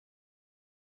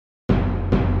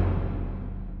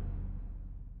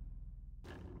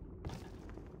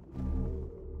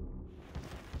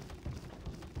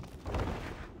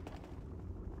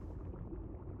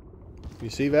You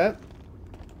see that?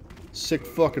 Sick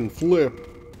fucking flip.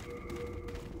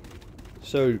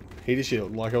 So, heater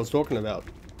shield, like I was talking about.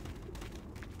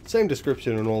 Same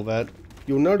description and all that.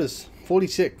 You'll notice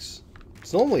 46.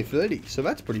 It's normally 30, so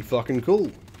that's pretty fucking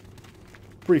cool.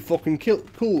 Pretty fucking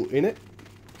cool, innit?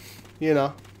 You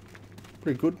know.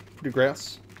 Pretty good. Pretty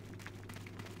grouse.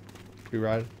 Pretty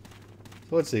rad.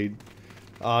 So let's see.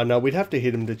 No, we'd have to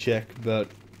hit him to check, but...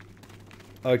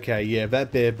 Okay, yeah,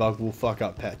 that bear bug will fuck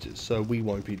up Patches, so we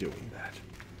won't be doing that.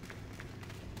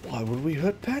 Why would we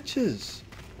hurt Patches?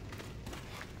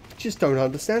 Just don't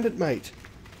understand it, mate.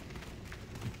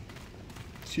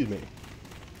 Excuse me.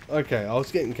 Okay, I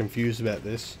was getting confused about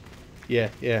this. Yeah,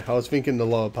 I was thinking the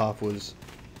lower path was...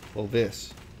 Well,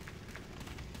 this.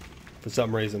 For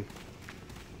some reason.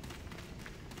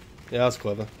 Yeah, that's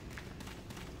clever.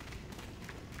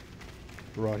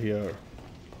 Right here.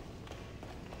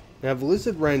 Now, the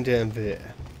lizard ran down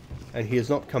there, and he has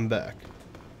not come back.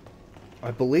 I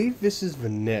believe this is the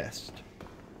nest.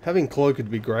 Having cloak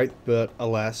would be great, but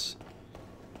alas.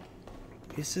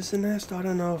 Is this a nest? I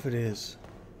don't know if it is.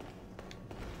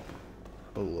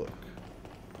 Oh, look.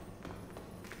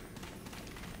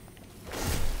 I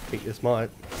think this might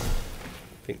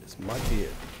be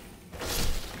it.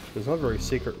 It's not a very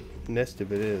secret nest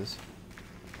if it is.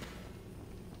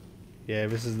 Yeah,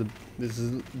 this is the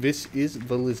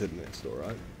lizard nest,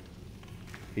 alright.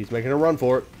 He's making a run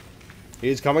for it.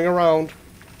 He's coming around.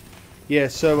 Yeah,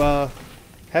 so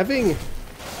having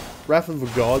Wrath of the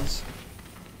Gods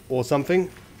or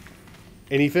something,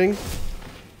 anything,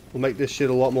 will make this shit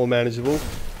a lot more manageable.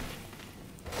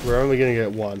 We're only gonna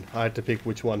get one. I had to pick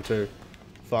which one too.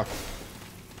 Fuck.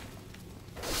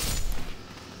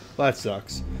 That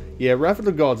sucks. Yeah, Wrath of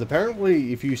the Gods.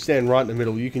 Apparently, if you stand right in the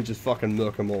middle, you can just fucking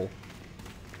murk them all.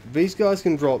 These guys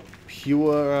can drop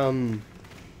pure,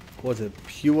 what is it?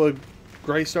 Pure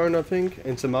greystone, I think,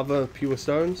 and some other pure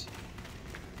stones.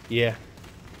 Yeah.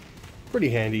 Pretty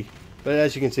handy. But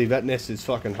as you can see, that nest is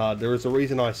fucking hard. There is a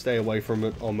reason I stay away from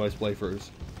it on most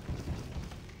playthroughs.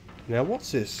 Now,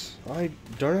 what's this? I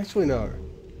don't actually know.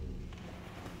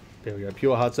 There we go.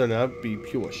 Pure hardstone. That would be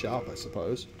pure sharp, I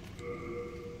suppose.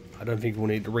 I don't think we'll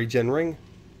need the regen ring.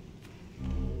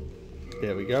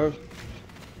 There we go.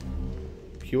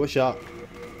 Pure sharp.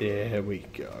 There we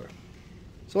go.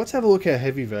 So let's have a look how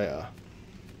heavy they are.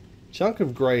 Chunk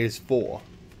of grey is 4.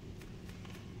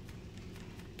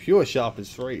 Pure sharp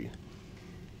is 3.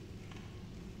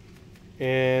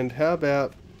 And how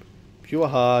about pure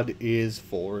hard is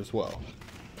 4 as well.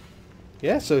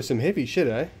 Yeah, so some heavy shit,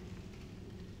 eh?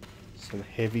 Some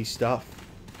heavy stuff.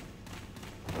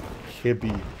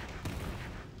 Heavy.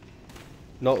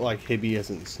 Not like heavy as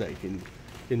in snake in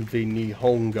the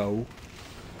Nihongo.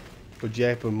 Or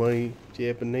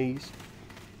Japanese.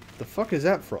 The fuck is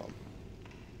that from?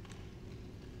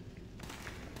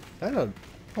 Hold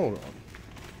on.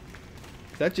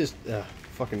 Is that just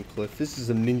fucking cliff? This is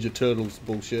some Ninja Turtles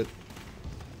bullshit.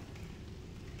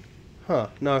 Huh?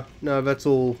 No, that's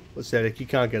all aesthetic. You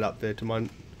can't get up there to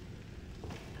mine.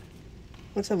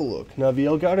 Let's have a look. Now the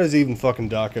Elgato's even fucking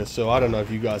darker, so I don't know if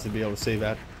you guys would be able to see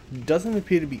that. Doesn't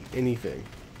appear to be anything.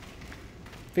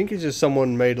 I think it's just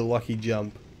someone made a lucky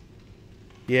jump.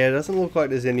 Yeah, it doesn't look like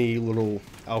there's any little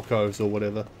alcoves or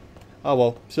whatever. Oh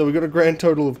well, so we got a grand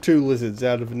total of 2 lizards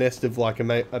out of a nest of like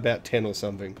about 10 or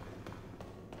something.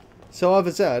 So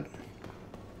other that.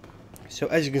 So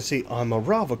as you can see, I'm a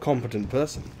rather competent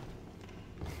person.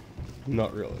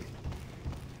 Not really.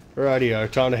 Rightio,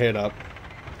 time to head up.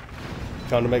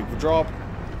 Time to make the drop.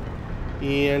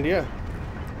 And yeah.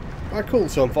 Alright, cool,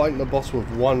 so I'm fighting the boss with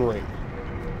 1 ring.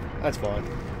 That's fine.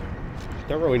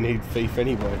 Don't really need Thief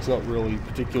anyway, it's not really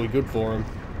particularly good for him.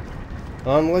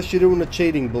 Unless you're doing the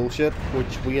cheating bullshit,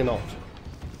 which we are not.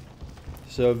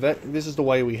 So this is the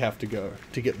way we have to go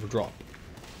to get the drop.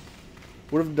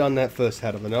 Would have done that first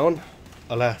had I known.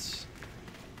 Alas.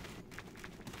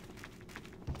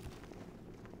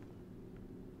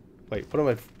 Wait, what am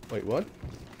I... Wait, what?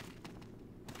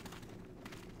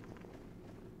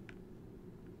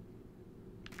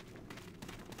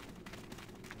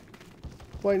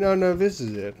 Wait, no, this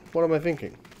is it. What am I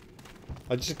thinking?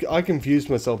 I confused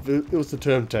myself. It was the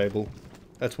turntable.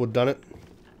 That's what done it.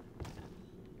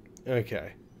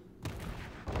 Okay.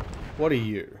 What are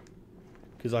you?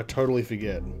 Because I totally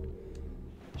forget.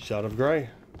 Shard of Grey.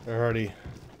 Alrighty.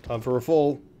 Time for a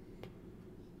fall.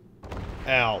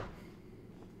 Ow.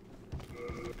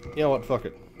 You know what? Fuck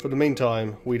it. For the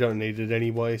meantime, we don't need it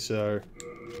anyway, so...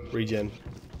 Regen.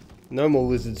 No more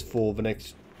lizards for the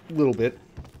next little bit.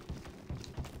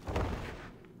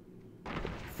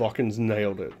 Fucking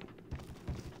nailed it.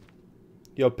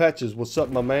 Yo, Patches, what's up,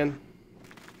 my man?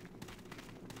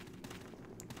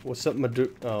 What's up,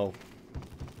 Madu? Oh.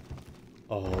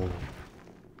 Oh.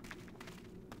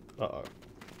 Uh-oh.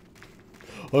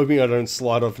 Hoping I don't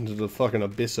slide off into the fucking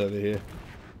abyss over here.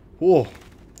 Whoa.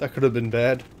 That could have been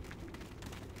bad.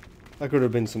 That could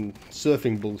have been some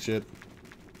surfing bullshit.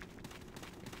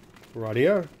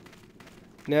 Rightio.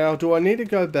 Now, do I need to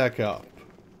go back up?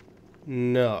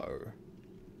 No.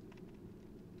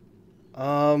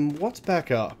 What's back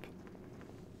up?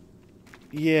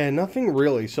 Yeah, nothing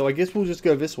really, so I guess we'll just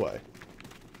go this way.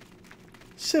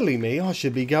 Silly me, I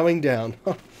should be going down.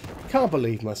 Can't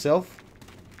believe myself.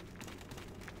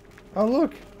 Oh,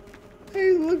 look.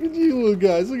 Hey, look at you little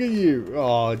guys, look at you.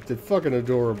 Oh, they're fucking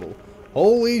adorable.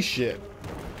 Holy shit.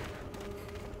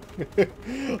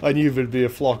 I knew there'd be a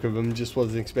flock of them, just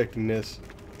wasn't expecting this.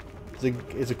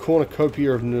 It's a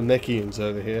cornucopia of Namekians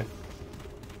over here.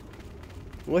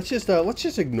 Let's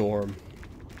just ignore them.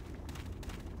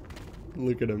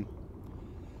 Look at him.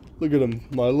 Look at him.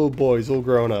 My little boy's all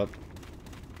grown up.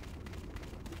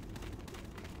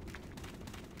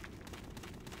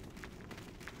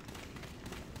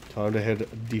 Time to head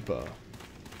deeper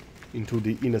into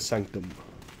the inner sanctum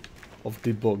of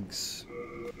the bugs.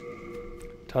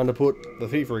 Time to put the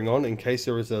thief ring on in case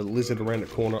there is a lizard around the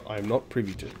corner I am not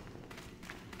privy to.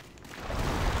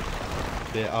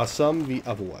 There are some the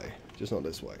other way, just not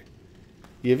this way.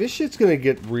 Yeah, this shit's gonna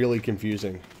get really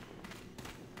confusing.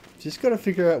 Just gotta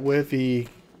figure out where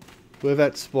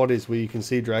that spot is where you can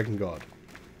see Dragon God.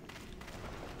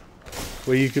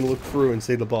 Where you can look through and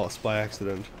see the boss by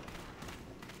accident.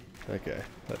 Okay,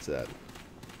 that's that.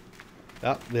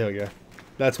 Ah, there we go.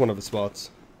 That's one of the spots.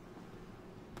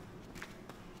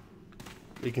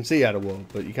 You can see outer world,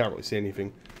 but you can't really see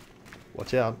anything.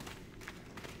 Watch out.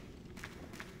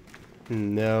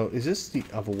 No, is this the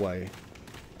other way?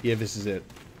 Yeah, this is it.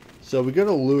 So we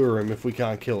gotta lure him if we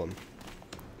can't kill him.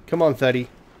 Come on, Thaddy.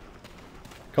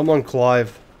 Come on,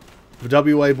 Clive.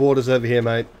 The WA border's over here,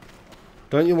 mate.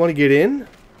 Don't you want to get in?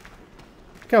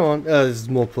 Come on. This is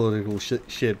more political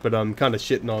shit, but I'm kind of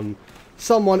shitting on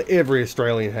someone every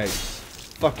Australian hates.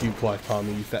 Fuck you, Clive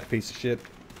Palmer, you fat piece of shit.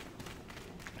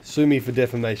 Sue me for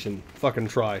defamation. Fucking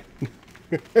try.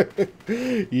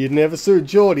 You'd never sue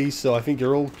Geordie, so I think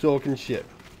you're all talking shit.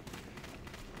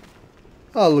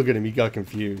 Oh, look at him. He got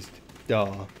confused.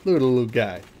 Oh, look at the little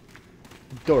guy.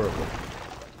 Adorable.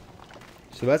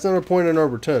 So that's not a point of no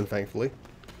return, thankfully.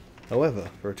 However,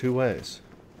 there are two ways.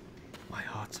 My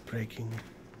heart's breaking.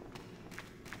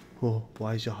 Oh,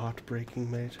 why is your heart breaking,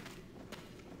 mate?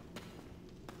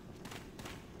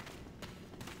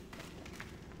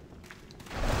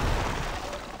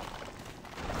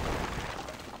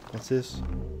 What's this?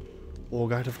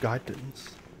 Orgite of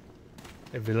Guidance.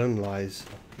 A villain lies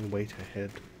in wait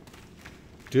ahead.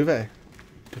 Do they?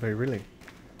 Do they really?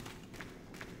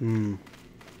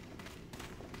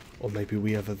 Or maybe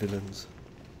we are the villains.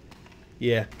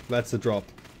 Yeah, that's the drop.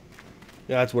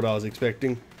 That's what I was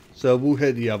expecting. So we'll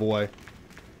head the other way.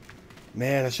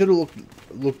 Man, I should have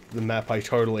looked at the map. I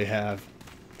totally have.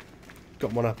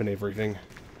 Got one up and everything.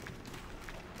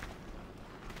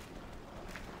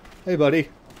 Hey, buddy.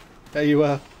 How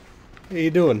you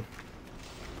doing?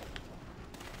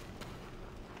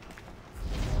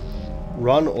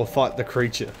 Run or fight the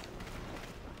creature.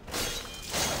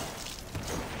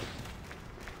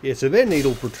 Yeah, so their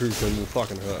needle protrusion will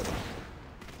fucking hurt.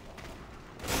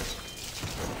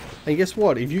 And guess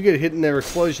what? If you get hit in their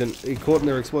explosion, caught in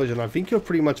their explosion, I think you're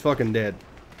pretty much fucking dead.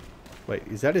 Wait,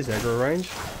 is that his aggro range?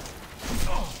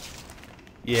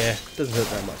 Yeah, doesn't hurt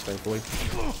that much, thankfully.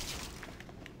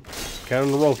 Count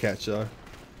on the roll catch, though.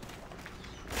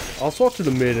 I'll swap to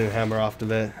the mid and hammer after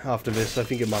this. I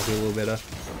think it might be a little better.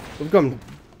 We've gone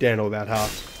down to about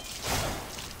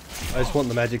half. I just want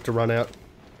the magic to run out.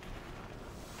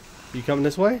 You coming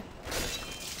this way?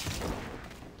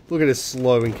 Look at this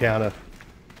slow encounter.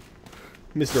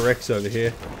 Mr. X over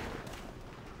here.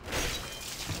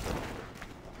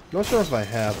 Not sure if I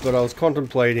have, but I was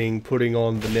contemplating putting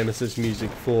on the Nemesis music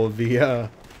for the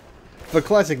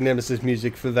classic Nemesis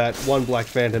music for that one Black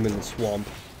Phantom in the swamp.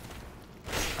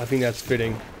 I think that's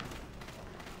fitting.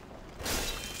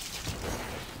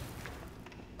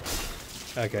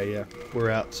 Okay, yeah, we're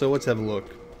out. So let's have a look.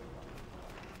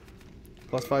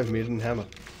 +5 mid and hammer.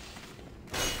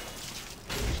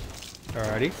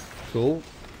 Alrighty, cool.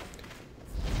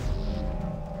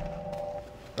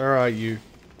 Alright, you.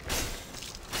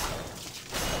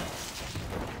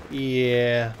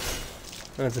 Yeah,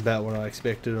 that's about what I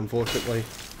expected, unfortunately.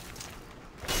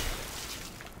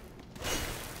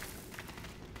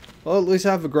 Well, at least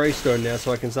I have a greystone now,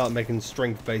 so I can start making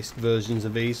strength-based versions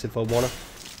of these if I wanna.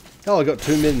 Hell, I got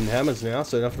 2 mid and hammers now,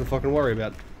 so nothing to fucking worry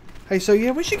about. Hey, so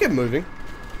yeah, we should get moving.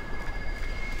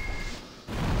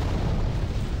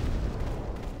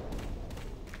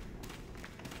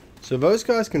 So those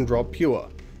guys can drop pure.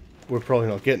 We're probably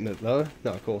not getting it though.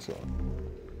 No, of course not.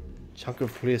 Chunk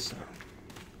of clear stone.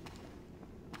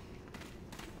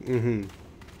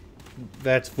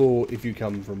 That's for if you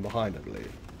come from behind, I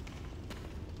believe.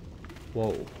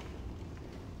 Whoa.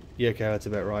 Yeah, okay, that's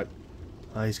about right.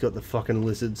 Ah, he's got the fucking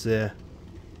lizards there.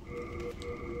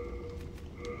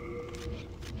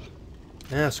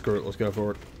 Ah, screw it, let's go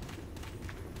for it.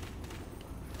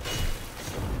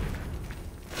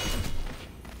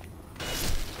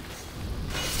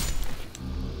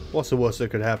 What's the worst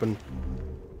that could happen?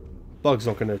 Bug's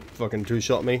not gonna fucking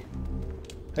two-shot me.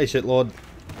 Hey, shitlord.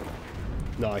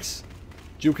 Nice.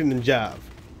 Jukin and Jav.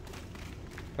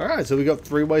 Alright, so we got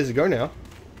 3 ways to go now.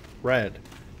 Rad.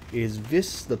 Is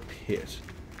this the pit?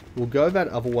 We'll go that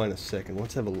other way in a second.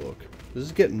 Let's have a look. This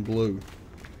is getting blue.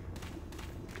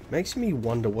 Makes me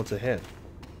wonder what's ahead.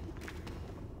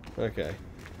 Okay.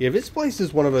 Yeah, this place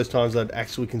is one of those times I'd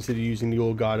actually consider using the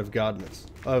All Guide of Guidance.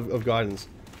 Of Guidance.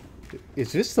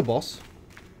 Is this the boss?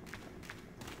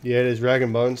 Yeah, it is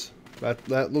Dragon Bones.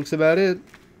 That looks about it.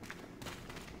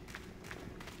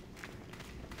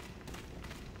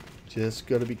 Just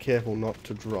gotta be careful not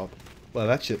to drop. Well,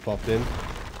 that shit popped in.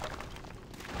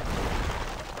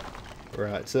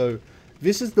 Right, so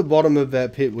this is the bottom of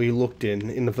that pit we looked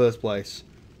in the first place.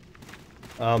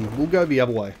 We'll go the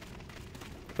other way.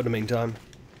 For the meantime,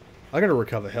 I gotta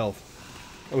recover health.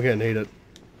 I'm gonna need it.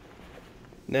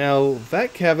 Now,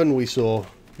 that cavern we saw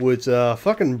was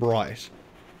fucking bright.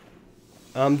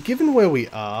 Given where we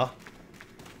are,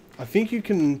 I think you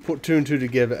can put 2 and 2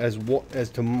 together as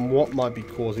to what might be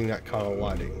causing that kind of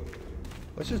lighting.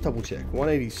 Let's just double check.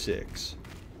 186.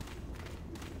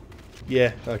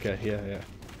 Yeah, okay, yeah.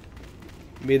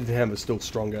 Mid-hammer's still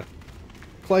stronger.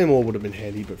 Claymore would have been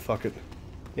handy, but fuck it.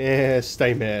 Yeah,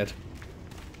 stay mad.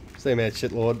 Stay mad,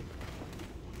 shitlord.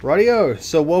 Rightio,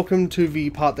 so welcome to the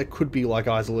part that could be like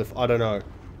Isolith, I don't know.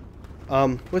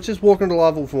 Let's just walk into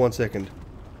lava for 1 second.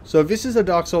 So this is a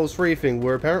Dark Souls 3 thing,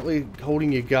 where apparently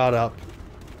holding your guard up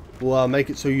will make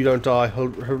it so you don't die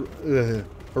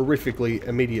horrifically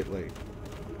immediately.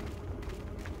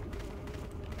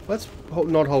 Let's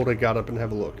not hold our guard up and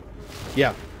have a look.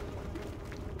 Yeah.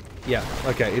 Yeah,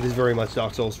 okay, it is very much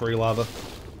Dark Souls 3 lava.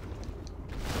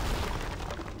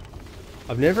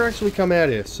 I've never actually come out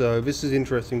here, so this is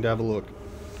interesting to have a look.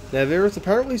 Now, there is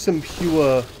apparently some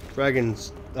pure dragon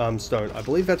stone. I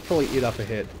believe that's probably it up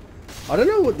ahead. I don't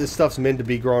know what this stuff's meant to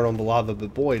be growing on the lava,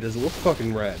 but boy, does it look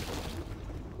fucking rad.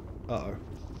 Uh-oh.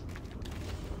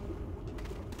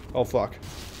 Oh, fuck.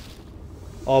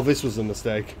 Oh, this was a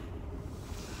mistake.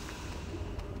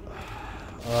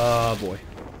 Ah, boy.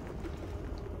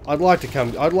 I'd like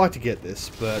to get this,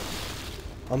 but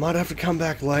I might have to come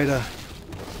back later.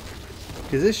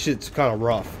 Because this shit's kind of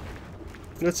rough.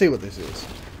 Let's see what this is.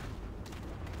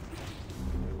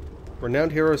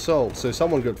 Renowned Hero Soul. So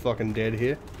someone got fucking dead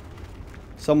here.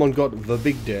 Someone got the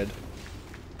big dead.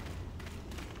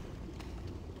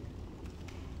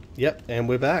 Yep, and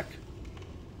we're back.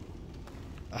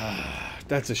 Ah,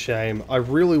 that's a shame. I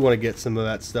really want to get some of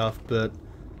that stuff, but...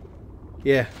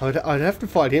 yeah, I'd have to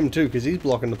fight him too, because he's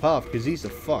blocking the path, because he's the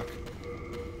fuck.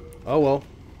 Oh well.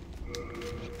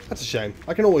 That's a shame.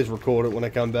 I can always record it when I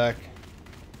come back.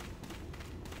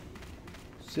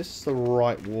 Is this the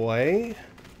right way?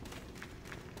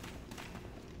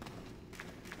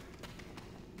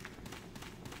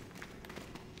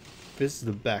 This is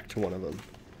the back to one of them.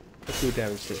 Let's see what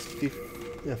damage says.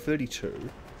 32.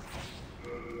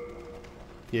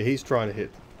 Yeah, he's trying to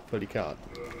hit, but he can't.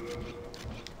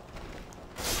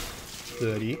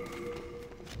 30.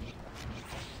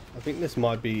 I think this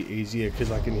might be easier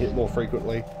because I can hit more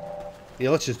frequently. Yeah,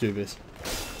 let's just do this.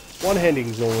 One-handing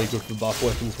is normally good for buff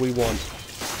weapons. We want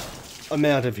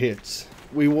amount of hits.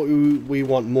 We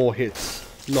want more hits,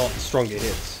 not stronger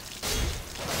hits.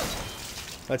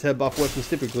 That's how buff weapons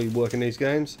typically work in these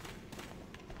games.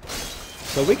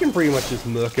 So we can pretty much just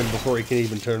murk him before he can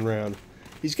even turn around.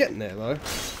 He's getting there though.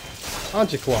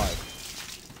 Aren't you,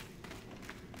 Clive?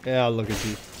 Yeah, look at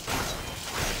you.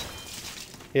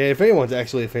 Yeah, if anyone's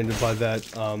actually offended by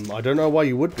that, I don't know why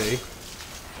you would be.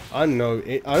 I don't know.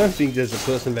 I don't think there's a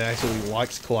person that actually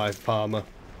likes Clive Palmer.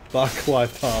 But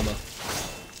Clive Palmer.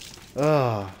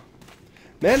 Ah.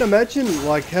 Man, imagine,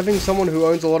 like, having someone who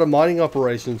owns a lot of mining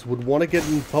operations would want to get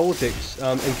in politics,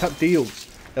 and cut deals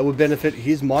that would benefit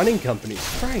his mining company.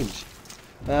 Strange.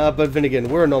 But then again,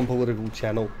 we're a non-political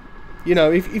channel. You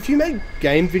know, if you make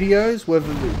game videos,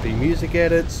 whether it be music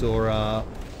edits or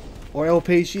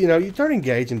LPs, you know, you don't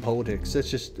engage in politics.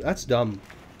 That's dumb.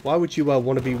 Why would you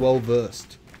want to be well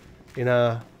versed in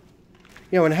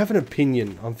you know, and have an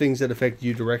opinion on things that affect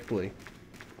you directly?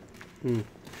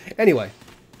 Anyway,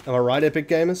 am I right, Epic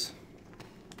Gamers?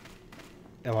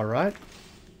 Am I right?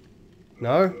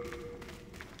 No?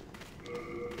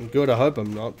 Good, I hope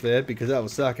I'm not there, because that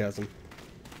was sarcasm.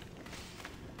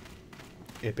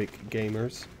 Epic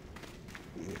Gamers.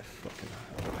 Yeah, fucking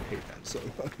hell, I hate that so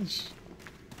much.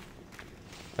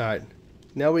 Alright,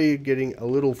 now we're getting a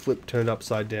little flip turned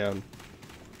upside down.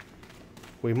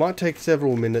 We might take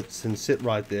several minutes and sit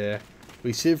right there.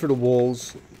 We see through the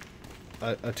walls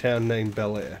a town named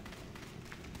Bel Air.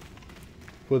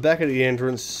 We're back at the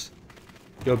entrance.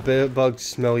 Your bear bugs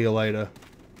smell you later.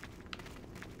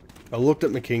 I looked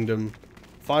at my kingdom.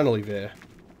 Finally there.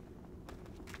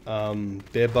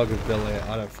 Bear bug of Bel Air.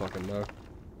 I don't fucking know.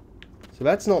 So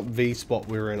that's not the spot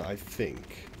we're in, I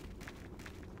think.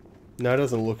 No, it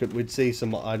doesn't look it. We'd see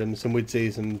some items and we'd see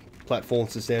some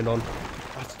platforms to stand on.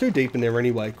 Oh, it's too deep in there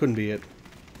anyway. Couldn't be it.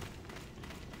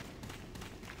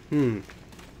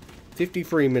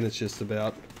 53 minutes just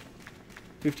about.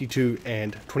 52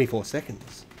 and 24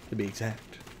 seconds to be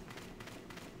exact.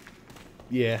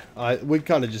 Yeah, we're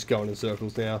kind of just going in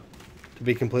circles now, to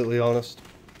be completely honest.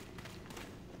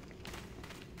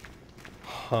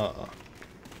 Huh.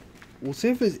 We'll see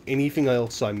if there's anything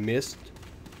else I missed.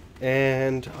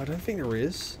 And I don't think there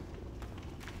is.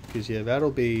 Because, yeah,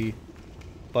 that'll be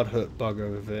butthurt bug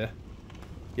over there.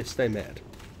 Yeah, stay mad.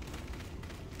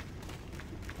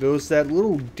 There was that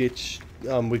little ditch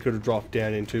we could have dropped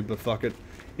down into, but fuck it.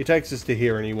 It takes us to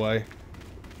here anyway.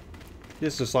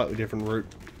 Just a slightly different route.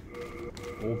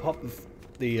 We'll pop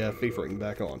the FIFA ring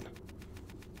back on.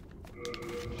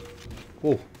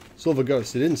 Oh, silver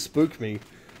ghost. It didn't spook me,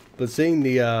 but seeing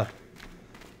the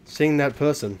seeing that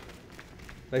person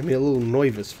made me a little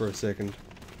nervous for a second.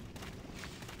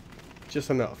 Just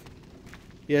enough.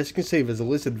 Yeah, as you can see, there's a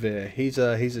lizard there. He's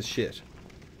a shit.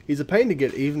 He's a pain to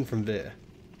get even from there.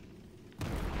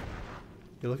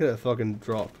 Yeah, look at that fucking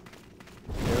drop.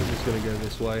 Yeah, I'm just gonna go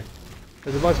this way.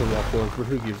 There's a bunch of rock ones, but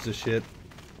who gives a shit?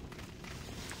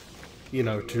 You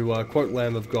know, to quote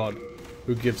Lamb of God,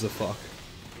 who gives a fuck?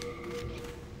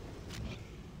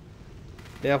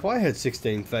 Now, if I had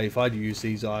 16 faith, I'd use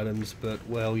these items, but,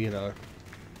 well, you know.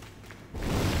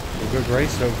 We'll go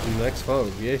Greystone from the next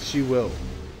foe. Yes, you will.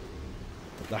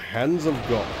 At the hands of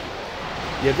God.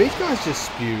 Yeah, these guys just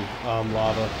spew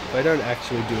lava. They don't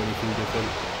actually do anything different.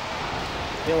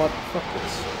 You know what? Fuck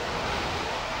this.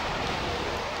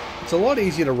 It's a lot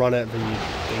easier to run at than you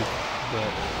think,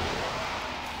 but...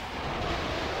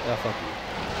 ah, fuck you.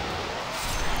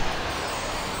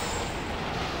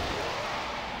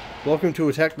 Welcome to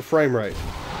Attack the Frame Rate.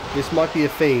 This might be a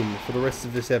theme for the rest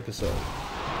of this episode.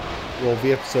 Well,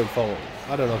 the episode following.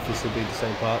 I don't know if this will be the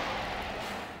same part.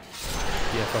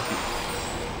 Yeah, fuck you.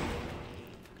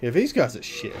 Yeah, these guys are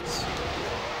shits.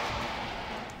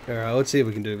 Alright, let's see if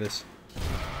we can do this.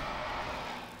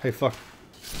 Hey, fuck.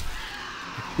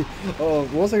 Oh,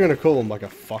 what was I going to call him? Like a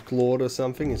fucklord or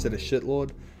something instead of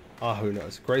shitlord? Ah, who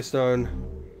knows. Greystone.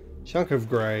 Chunk of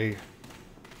Grey.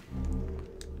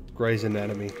 Grey's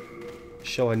Anatomy.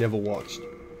 Show I never watched.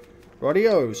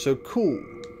 Rightio, so cool.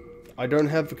 I don't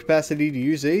have the capacity to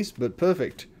use these, but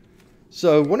perfect.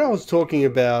 So, when I was talking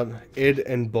about Ed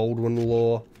and Baldwin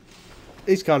lore,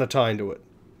 these kind of tie into it.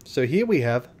 So here we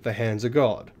have the Hands of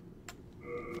God.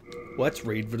 Let's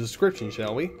read the description,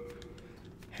 shall we?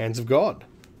 Hands of God.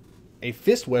 A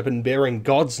fist weapon bearing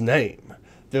God's name.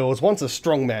 There was once a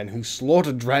strong man who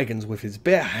slaughtered dragons with his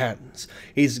bare hands.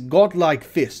 His godlike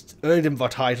fist earned him the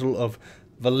title of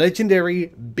the legendary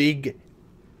Big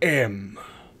M.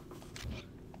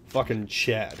 Fucking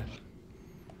Chad.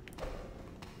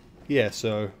 Yeah,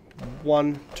 so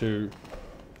 1, 2.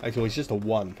 Actually, it's just a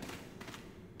 1.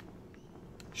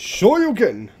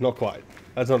 Shoryuken! Not quite.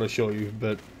 That's not a Shoryu,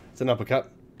 but it's an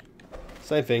uppercut.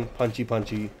 Same thing. Punchy,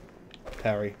 punchy,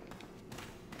 parry.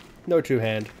 No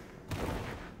two-hand.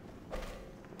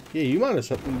 Yeah, you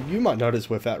might notice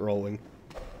we're fat rolling.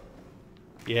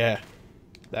 Yeah.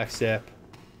 Backstep.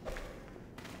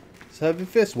 So the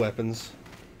fist weapons.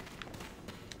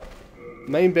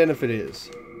 Main benefit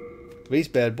is these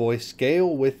bad boys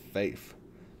scale with faith.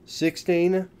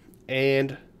 16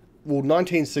 and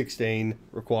 1916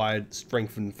 required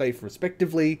strength and faith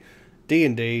respectively.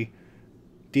 D&D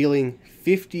dealing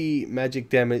 50 magic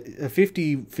damage,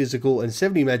 50 physical and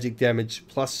 70 magic damage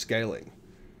plus scaling.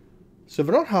 So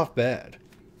they're not half bad.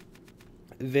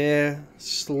 They're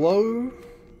slow.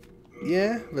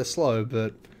 Yeah, they're slow,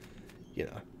 but you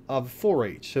know, 4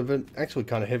 each, so they're actually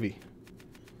kind of heavy.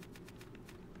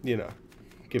 You know,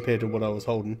 compared to what I was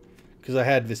holding, because I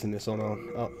had this and this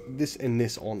on, this and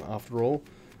this on after all.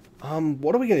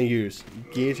 What are we going to use?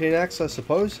 Guillotine axe, I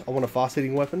suppose. I want a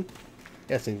fast-hitting weapon.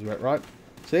 Yeah, seems about right.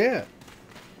 So yeah,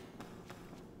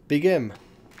 Big M.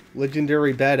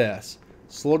 Legendary badass.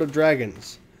 Slaughtered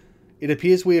dragons. It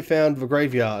appears we have found the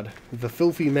graveyard the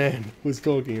filthy man was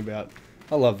talking about.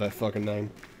 I love that fucking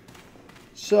name.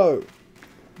 So,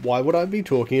 why would I be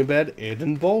talking about Ed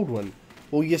and Baldwin?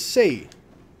 Well, you see,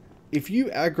 if you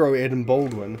aggro Ed and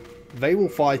Baldwin, they will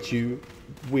fight you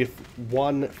with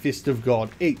one Fist of God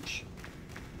each.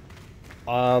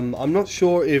 I'm not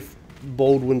sure if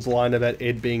Baldwin's line about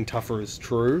Ed being tougher is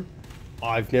true.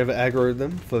 I've never aggroed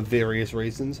them for various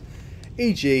reasons.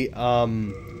 E.g.,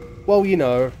 well, you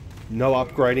know, no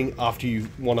upgrading after you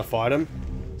want to fight him.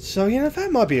 So, you know,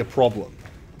 that might be a problem.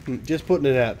 Just putting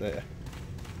it out there.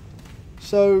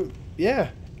 So, yeah,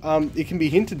 it can be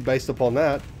hinted based upon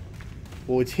that.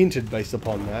 Or it's hinted based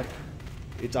upon that.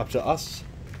 It's up to us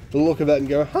to look at that and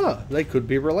go, huh, they could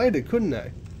be related, couldn't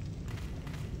they?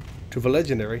 To the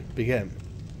legendary Big M.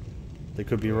 They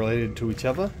could be related to each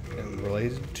other and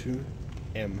related to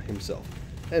M himself.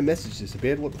 And message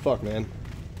disappeared. What the fuck, man?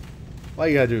 Why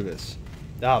you gotta do this?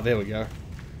 Ah, there we go.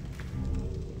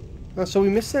 Oh, so we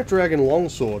missed that dragon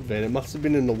longsword, then. It must have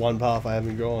been in the one path I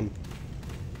haven't gone.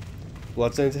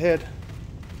 Bloodstains ahead.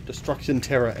 Destruction,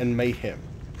 terror, and mayhem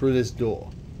through this door.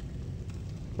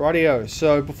 Rightio,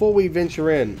 so before we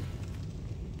venture in,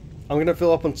 I'm going to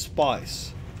fill up on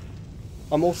spice.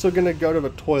 I'm also going to go to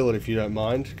the toilet if you don't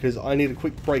mind, because I need a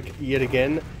quick break yet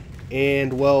again.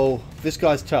 And, well, this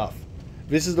guy's tough.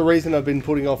 This is the reason I've been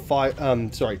putting off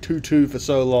 2-2 for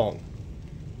so long.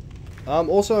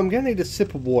 Also, I'm going to need a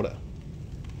sip of water.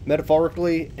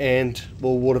 Metaphorically, and,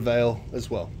 well, water veil as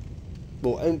well.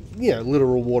 Well, and, you know,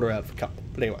 literal water out of a cup.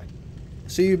 But anyway,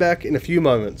 see you back in a few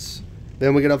moments.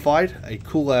 Then we're going to fight a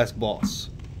cool-ass boss.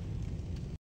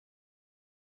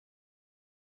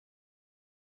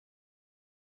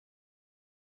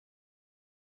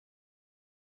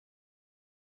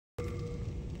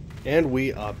 And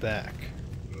we are back.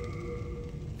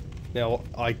 Now,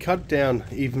 I cut down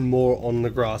even more on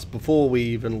the grass before we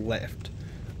even left.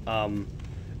 As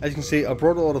you can see, I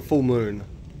brought a lot of full moon.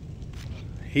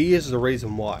 He is the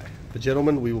reason why. The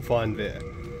gentleman we will find there.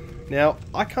 Now,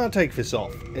 I can't take this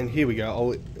off. And here we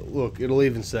go. Look, it'll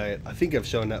even say it. I think I've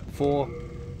shown that before.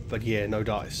 But yeah, no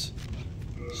dice.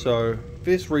 So,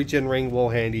 this regen ring, while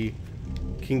handy,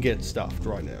 can get stuffed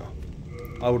right now.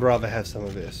 I would rather have some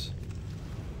of this.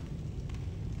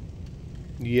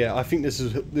 Yeah, I think this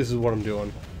is what I'm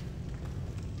doing.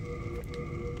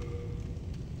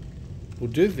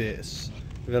 We'll do this,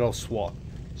 and then I'll swap.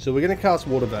 So we're going to cast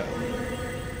Water Veil.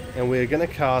 And we're going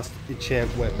to cast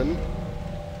Enchant Weapon.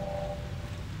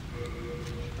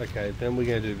 Okay, then we're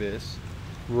going to do this.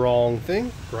 Wrong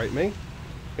thing. Great me.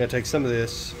 We're going to take some of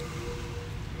this.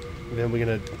 And then we're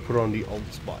going to put on the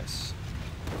Old Spice.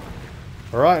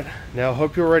 Alright, now I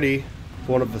hope you're ready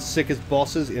for one of the sickest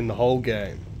bosses in the whole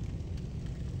game.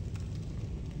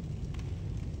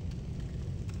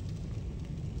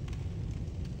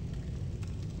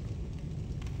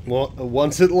 Well,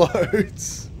 once it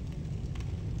loads.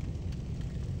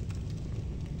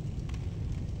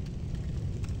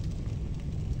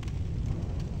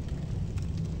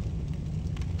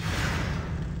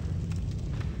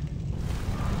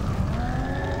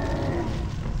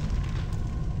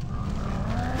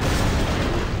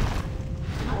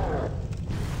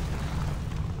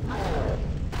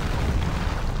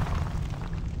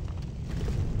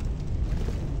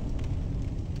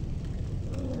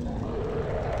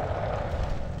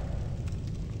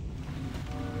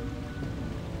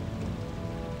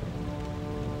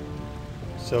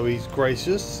 So he's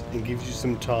gracious and gives you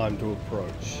some time to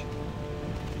approach.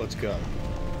 Let's go.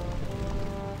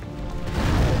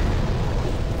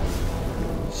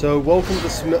 So welcome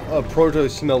to Proto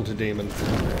Smelter Demon.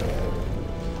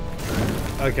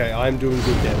 Okay, I'm doing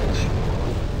good damage.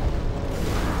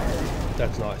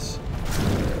 That's nice.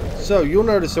 So you'll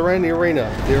notice around the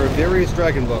arena there are various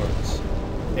dragon bones,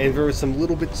 and there are some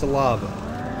little bits of lava.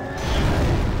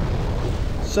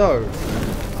 So,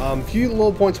 few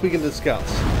lore points we can discuss.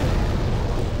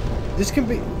 This can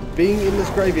be, being in this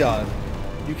graveyard,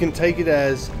 you can take it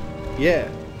as, yeah,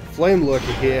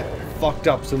 Flamelurker here fucked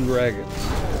up some dragons.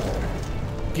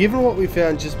 Given what we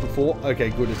found just before, okay,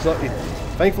 good, it's not,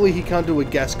 thankfully he can't do a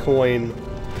gas coin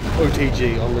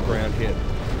OTG on the ground hit.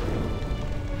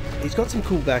 He's got some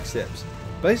cool backsteps.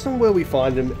 Based on where we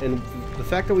find him, and the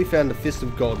fact that we found the Fist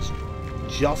of Gods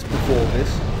just before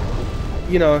this,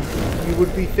 you know, it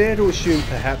would be fair to assume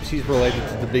perhaps he's related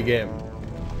to the Big M.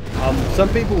 Some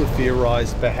people have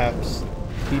theorized perhaps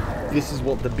this is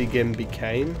what the Big M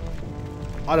became.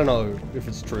 I don't know if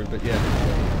it's true, but yeah.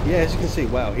 Yeah, as you can see,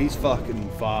 wow, he's fucking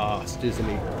fast, isn't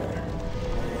he?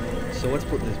 So let's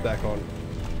put this back on.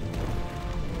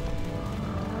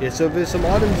 Yeah, so there's some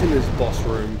items in this boss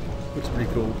room. Looks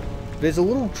pretty cool. There's a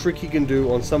little trick you can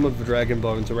do on some of the dragon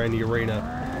bones around the arena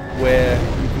where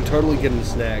you can totally get them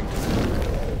snagged.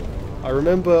 I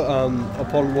remember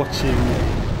upon watching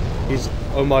his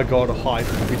oh my god hype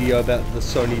video about the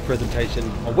Sony presentation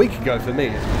a week ago for me,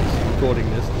 recording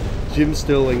this, Jim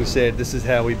Sterling said this is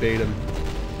how we beat him.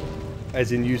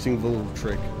 As in using the little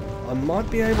trick. I might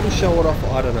be able to show it off,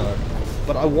 I don't know.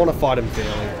 But I want to fight him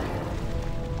fairly.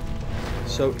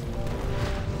 So,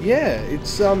 yeah,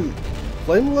 it's,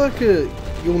 Flamelurker,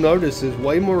 you'll notice, is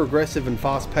way more aggressive and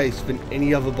fast-paced than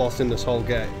any other boss in this whole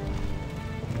game.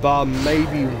 Bar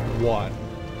maybe one.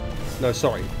 No,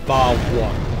 sorry, bar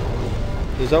one.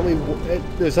 There's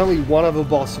only one other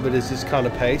boss that is this kind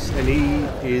of pace, and he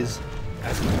is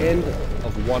at the end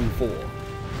of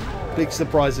 1-4. Big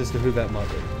surprise as to who that might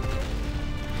be.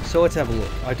 So let's have a look.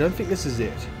 I don't think this is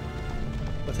it.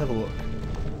 Let's have a look.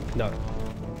 No.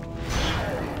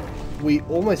 We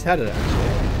almost had it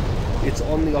actually. It's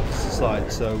on the opposite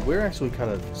side, so we're actually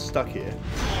kind of stuck here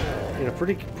in a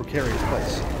pretty precarious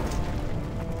place.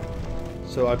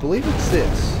 So I believe it's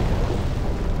this.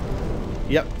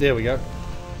 Yep, there we go.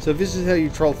 So this is how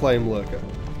you troll Flamelurker.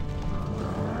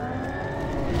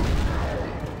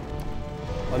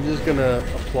 I'm just gonna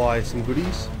apply some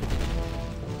goodies.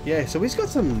 Yeah, so he's got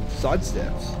some side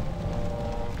steps.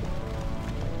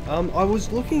 I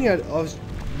was looking at,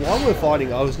 while we're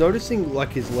fighting, I was noticing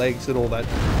like his legs and all that.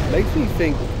 Makes me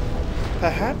think,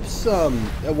 perhaps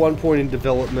at one point in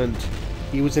development,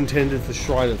 he was intended for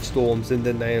Shrine of Storms, and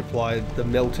then they applied the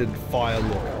melted fire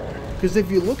look. Because if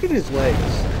you look at his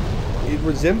legs, it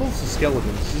resembles the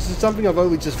skeletons. This is something I've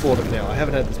only just thought of now. I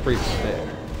haven't had this previously there.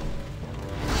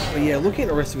 But yeah, looking at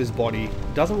the rest of his body,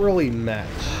 doesn't really match.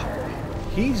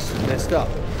 He's messed up.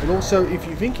 And also, if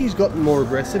you think he's gotten more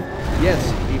aggressive,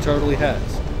 yes, he totally has.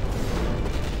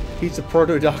 He's a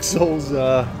proto Dark Souls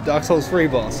 3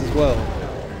 boss as well.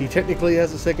 He technically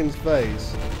has a second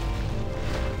phase.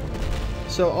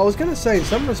 So I was going to say, in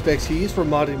some respects, he is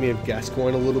reminding me of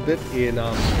Gascoigne a little bit in,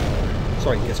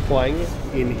 Gascoigne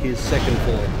in his second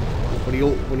form,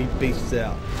 when he beasts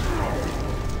out.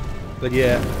 But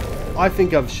yeah, I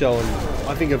think I've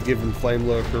given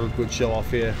Flamelurker a good show off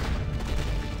here.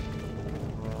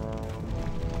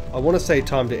 I want to say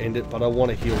time to end it, but I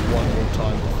want to heal one more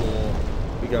time before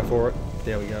we go for it.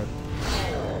 There we go.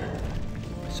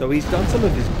 So he's done some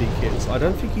of his big hits. I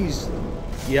don't think he's...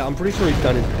 Yeah, I'm pretty sure he's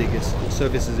done his biggest. So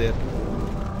this is it.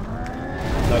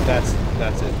 No, that's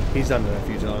it. He's done it a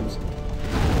few times.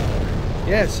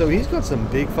 Yeah, so he's got some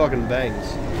big fucking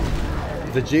bangs.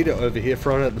 Vegeta over here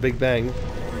throwing out the big bang.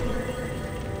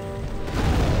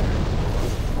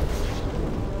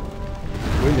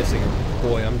 We're missing him.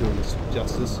 Boy, I'm doing this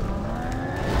justice.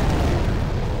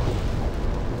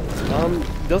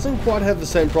 Doesn't quite have the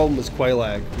same problem as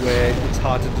Quailag, where it's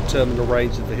hard to determine the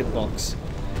range of the hitbox.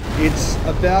 It's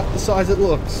about the size it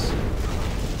looks.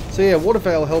 So yeah,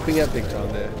 Watervale helping out big time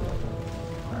there.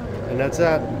 And that's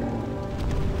that.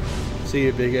 See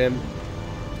you, Big M.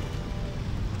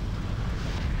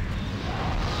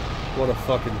 What a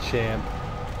fucking champ.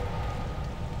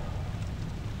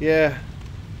 Yeah.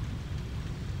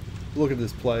 Look at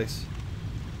this place.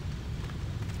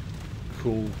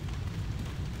 Cool.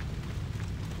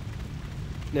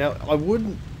 Now, I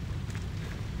wouldn't...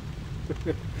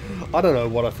 I don't know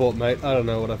what I thought, mate. I don't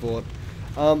know what I thought.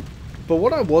 But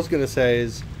what I was going to say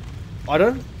is, I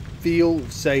don't feel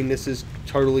saying this is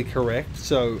totally correct,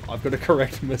 so I've got to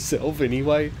correct myself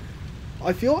anyway.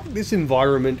 I feel like this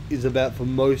environment is about the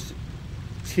most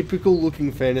typical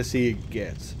looking fantasy it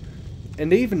gets.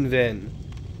 And even then,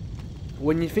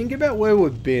 when you think about where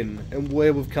we've been and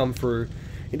where we've come through,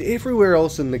 and everywhere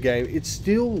else in the game, it's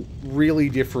still really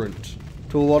different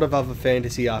to a lot of other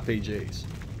fantasy RPGs.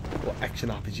 Or action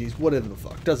RPGs, whatever the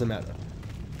fuck, doesn't matter.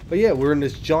 But yeah, we're in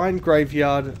this giant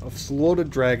graveyard of slaughtered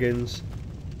dragons,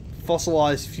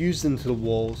 fossilized, fused into the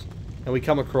walls, and we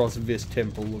come across this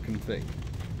temple looking thing.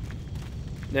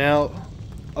 Now,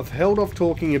 I've held off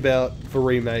talking about the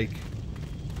remake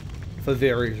for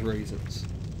various reasons.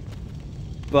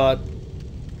 But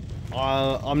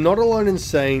I'm not alone in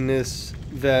saying this,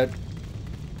 that...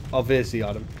 Oh, there's the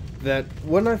item. That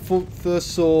when I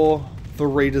first saw the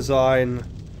redesign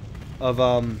of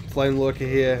Flamelurker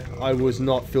here, I was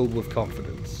not filled with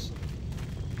confidence.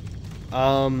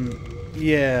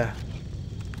 Yeah.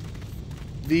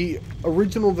 The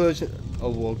original version... Oh,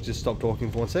 we'll just stop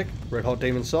talking for one sec. Red Hot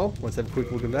Demon Soul. Let's have a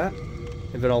quick look at that.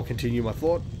 And then I'll continue my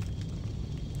thought.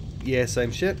 Yeah,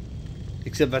 same shit.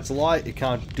 Except that's a lie. It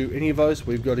can't do any of those.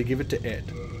 We've got to give it to Ed.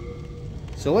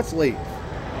 So let's leave.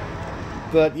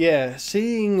 But yeah,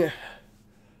 seeing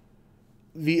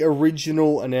the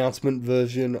original announcement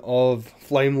version of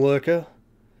Flamelurker.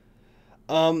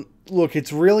 Look,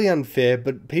 it's really unfair,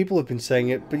 but people have been saying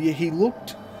it, but yeah, he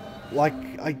looked like,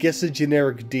 I guess, a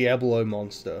generic Diablo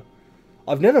monster.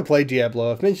 I've never played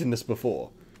Diablo, I've mentioned this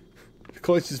before. The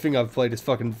closest thing I've played is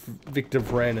fucking Victor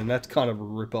Vran, and that's kind of a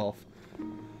rip-off.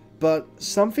 But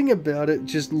something about it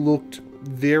just looked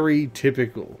very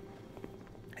typical.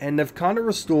 And they've kind of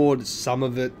restored some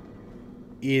of it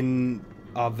in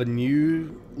the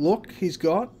new look he's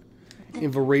got,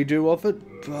 in the redo of it,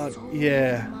 but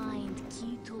yeah.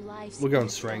 We're going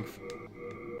strength.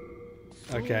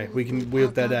 Okay, we can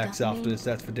wield that axe after this,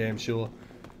 that's for damn sure.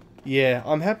 Yeah,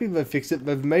 I'm happy they've fixed it.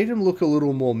 They've made him look a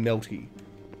little more melty.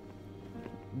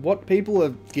 What people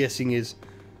are guessing is,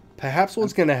 perhaps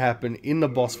what's going to happen in the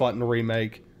boss fight in the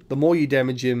remake, the more you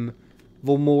damage him,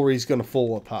 the more he's going to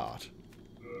fall apart.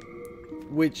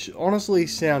 Which, honestly,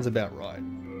 sounds about right.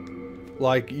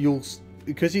 Like,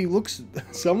 because he looks,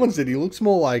 someone said he looks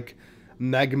more like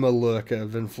Magma Lurker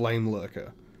than Flame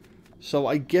Lurker. So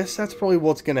I guess that's probably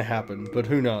what's going to happen, but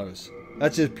who knows.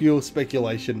 That's just pure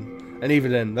speculation. And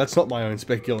even then, that's not my own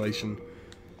speculation.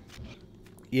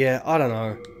 Yeah, I don't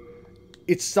know.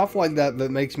 It's stuff like that that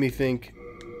makes me think,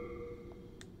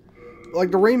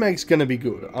 like, the remake's going to be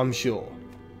good, I'm sure.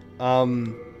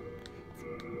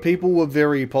 People were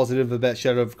very positive about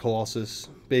Shadow of Colossus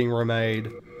being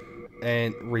remade,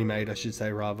 I should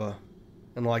say, rather.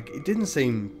 And, like, it didn't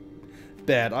seem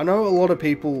bad. I know a lot of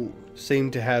people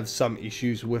seem to have some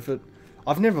issues with it.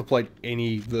 I've never played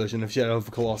any version of Shadow of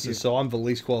the Colossus, so I'm the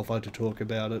least qualified to talk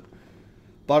about it.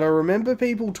 But I remember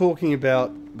people talking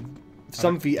about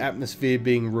some of the atmosphere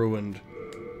being ruined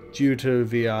due to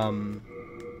the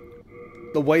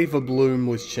way the bloom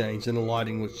was changed and the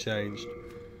lighting was changed.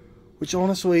 Which,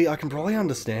 honestly, I can probably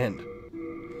understand.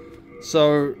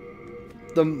 So,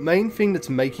 the main thing that's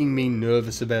making me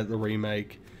nervous about the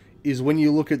remake is when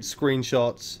you look at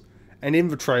screenshots and in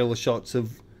the trailer shots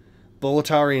of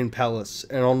Boletarian Palace,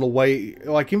 and on the way,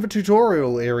 like in the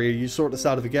tutorial area you saw at the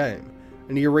start of the game,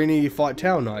 and the arena you fight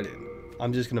Tower Knight in.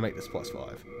 I'm just gonna make this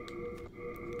 +5.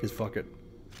 Because fuck it.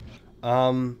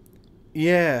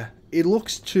 Yeah, it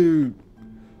looks too,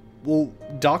 well,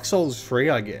 Dark Souls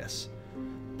 3, I guess.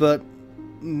 But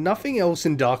nothing else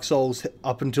in Dark Souls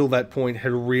up until that point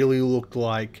had really looked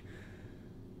like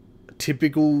a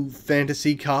typical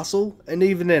fantasy castle. And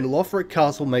even then, Lothric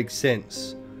Castle makes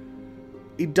sense.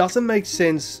 It doesn't make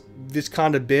sense this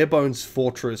kind of bare-bones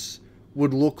fortress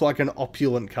would look like an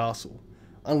opulent castle.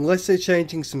 Unless they're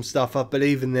changing some stuff up, but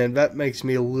even then, that makes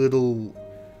me a little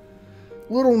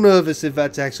nervous if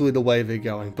that's actually the way they're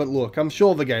going. But look, I'm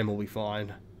sure the game will be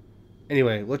fine.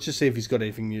 Anyway, let's just see if he's got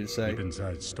anything new to say.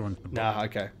 Nah,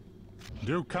 okay.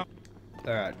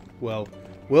 Alright, well,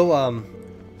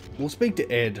 we'll speak to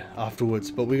Ed afterwards,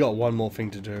 but we got one more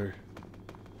thing to do.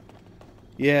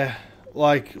 Yeah,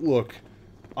 like, look,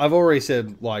 I've already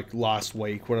said, like, last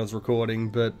week when I was recording,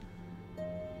 but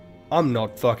I'm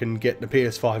not fucking getting a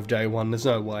PS5 day one, there's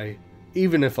no way.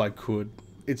 Even if I could,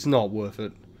 it's not worth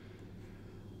it.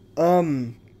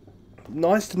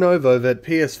 Nice to know, though, that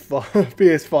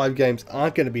PS5 games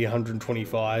aren't going to be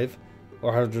 125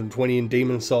 or 120, and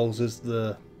Demon Souls is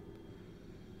the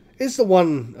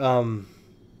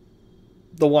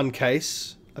one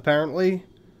case, apparently.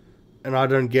 And I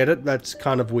don't get it, that's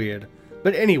kind of weird.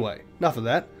 But anyway, enough of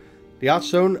that. The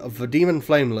Archstone of the Demon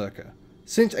Flamelurker.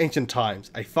 Since ancient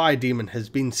times, a fire demon has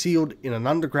been sealed in an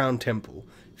underground temple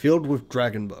filled with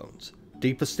dragon bones.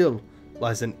 Deeper still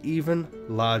lies an even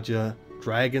larger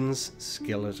dragon's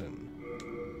skeleton.